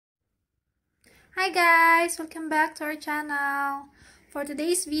Hi guys! Welcome back to our channel. For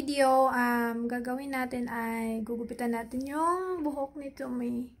today's video, gagawin natin ay gugupitan natin yung buhok nito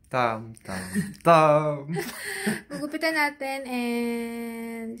may... Tam. Gugupitan natin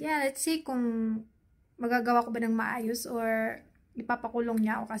and yeah, let's see kung magagawa ko ba ng maayos or ipapakulong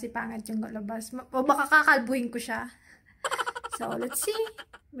niya ako kasi pangit yung galabas. O baka kakalbuhin ko siya. So, let's see.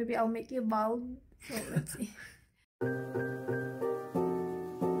 Maybe I'll make you bald. So, let's see.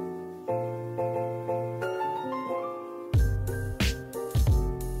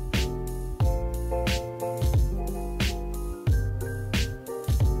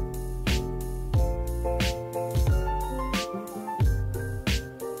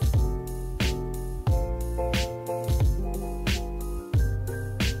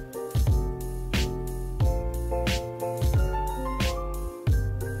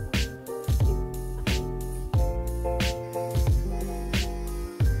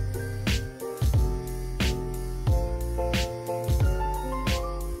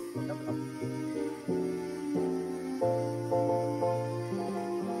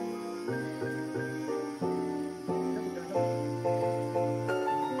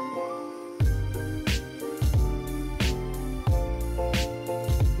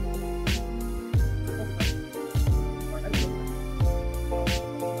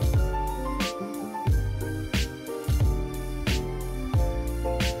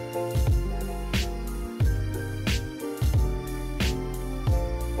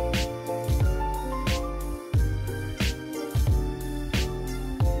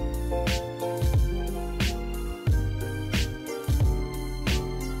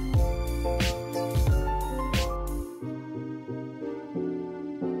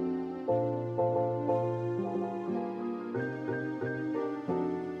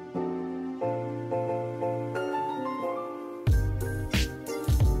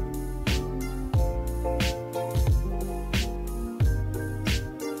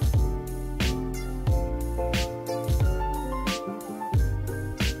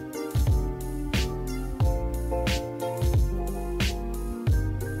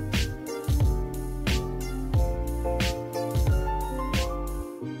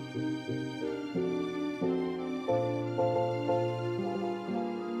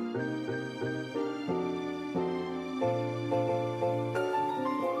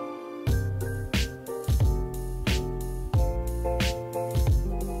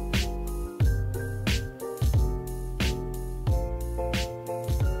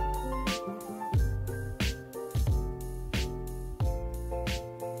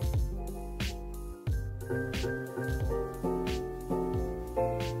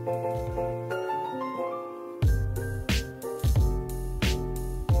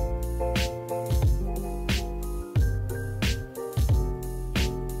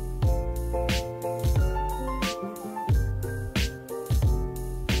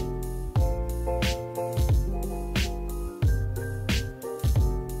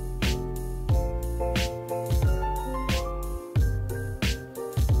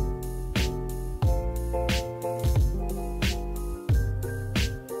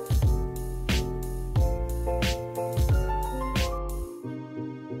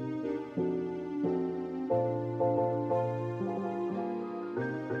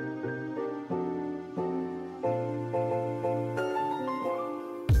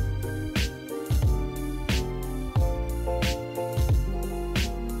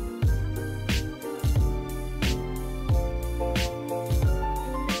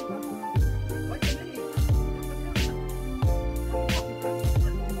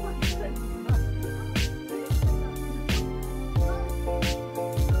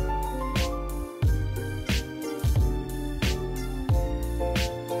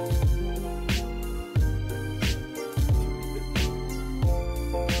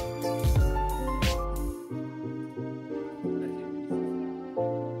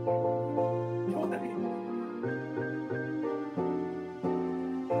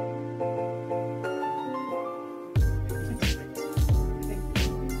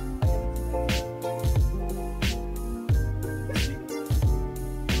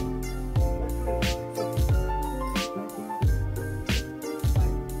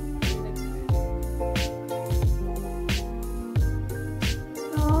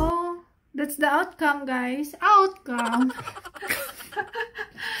 That's the outcome, guys. Outcome!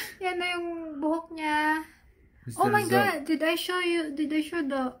 Yan na yung buhok niya. Oh my god! Did I show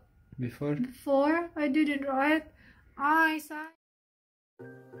the... Before? I didn't, right? I saw...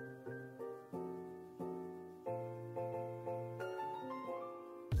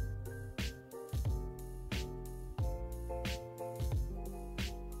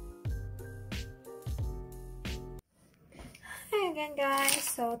 again guys.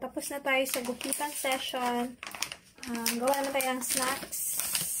 So, tapos na tayo sa gupitan session. Gawa naman tayo ng snacks.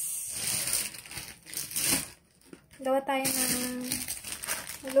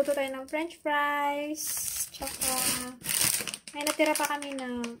 Nagluto tayo ng french fries. Tsaka, may natira pa kami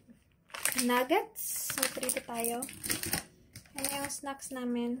ng nuggets. Natrito tayo. Ano yung snacks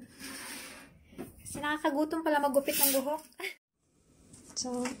namin. Kasi nakakagutom pala magupit ng buhok.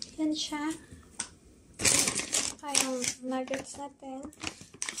 So, yan siya. Saka yung nuggets natin.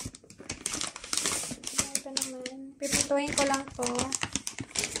 Ito naman. Pipituhin ko lang to.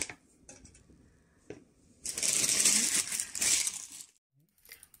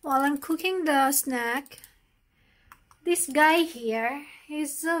 While I'm cooking the snack, this guy here,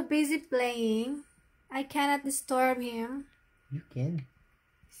 he's so busy playing. I cannot disturb him. You can.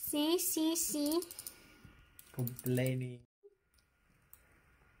 See? Complaining.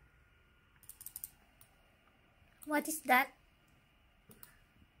 What is that?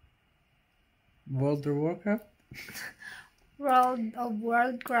 World of Warcraft? World of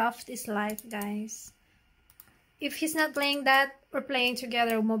Warcraft is life, guys. If he's not playing that, we're playing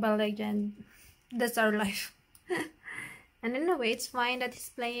together Mobile Legend. That's our life. And in a way, it's fine that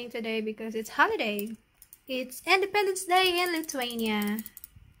he's playing today because it's holiday. It's Independence Day in Lithuania.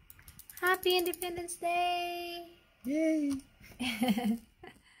 Happy Independence Day! Yay!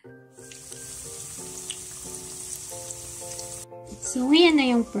 So, yan na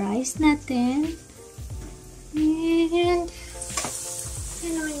yung price natin. And,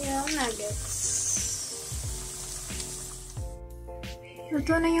 yan naman yung nuggets.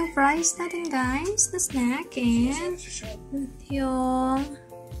 Luto na yung fries natin, guys. The snack. And, yung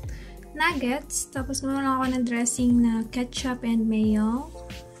nuggets. Tapos, gumawa lang ako ng dressing na ketchup and mayo.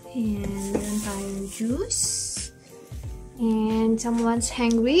 And, meron tayong juice. And, someone's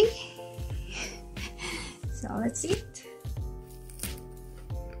hungry. So, let's eat.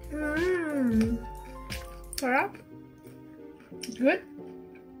 Sarap. Good.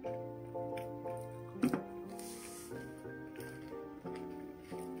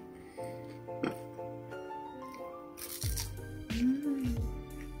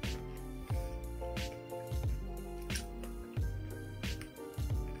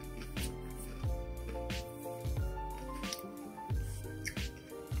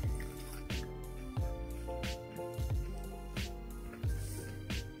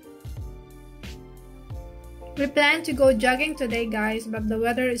 We plan to go jogging today, guys, but the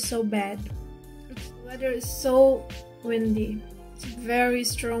weather is so bad. The weather is so windy. It's very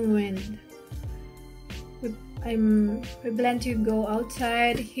strong wind. We plan to go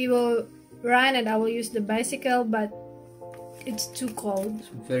outside. He will run and I will use the bicycle, but it's too cold. It's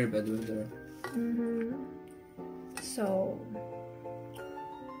very bad weather. So,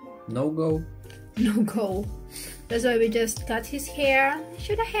 no go. No go. That's why we just cut his hair.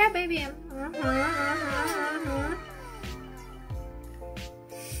 Shoot a hair, baby. I'm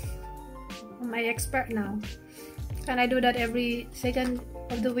my expert now. Can I do that every second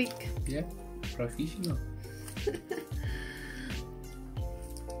of the week? Yeah, professional.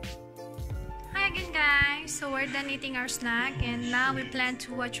 Hi again, guys. So we're done eating our snack and now we plan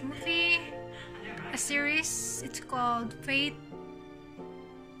to watch a movie, a series. It's called Fate,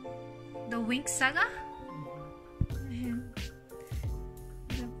 the Wink Saga. The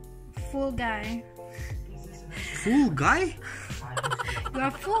Fool Guy. Fool guy? You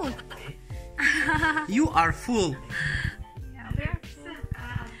are full. You are full. Yeah, we are full.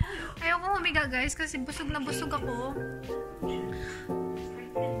 Ayoko humiga, guys, kasi busog na busog ako.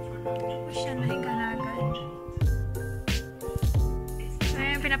 Tapos siya nahiga na agad.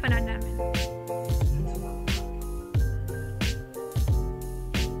 Ayun yung pinapanood namin.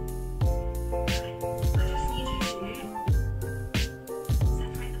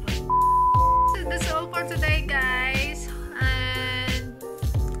 That's all for today, guys, and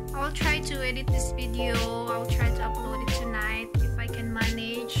I'll try to edit this video. I'll try to upload it tonight if I can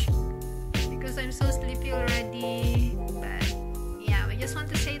manage because I'm so sleepy already. But yeah, we just want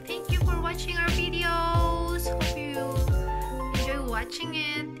to say thank you for watching our videos. Hope you enjoy watching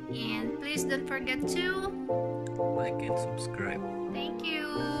it, and please don't forget to Like and subscribe. thank you.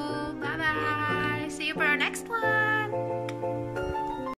 Bye bye. See you for our next one.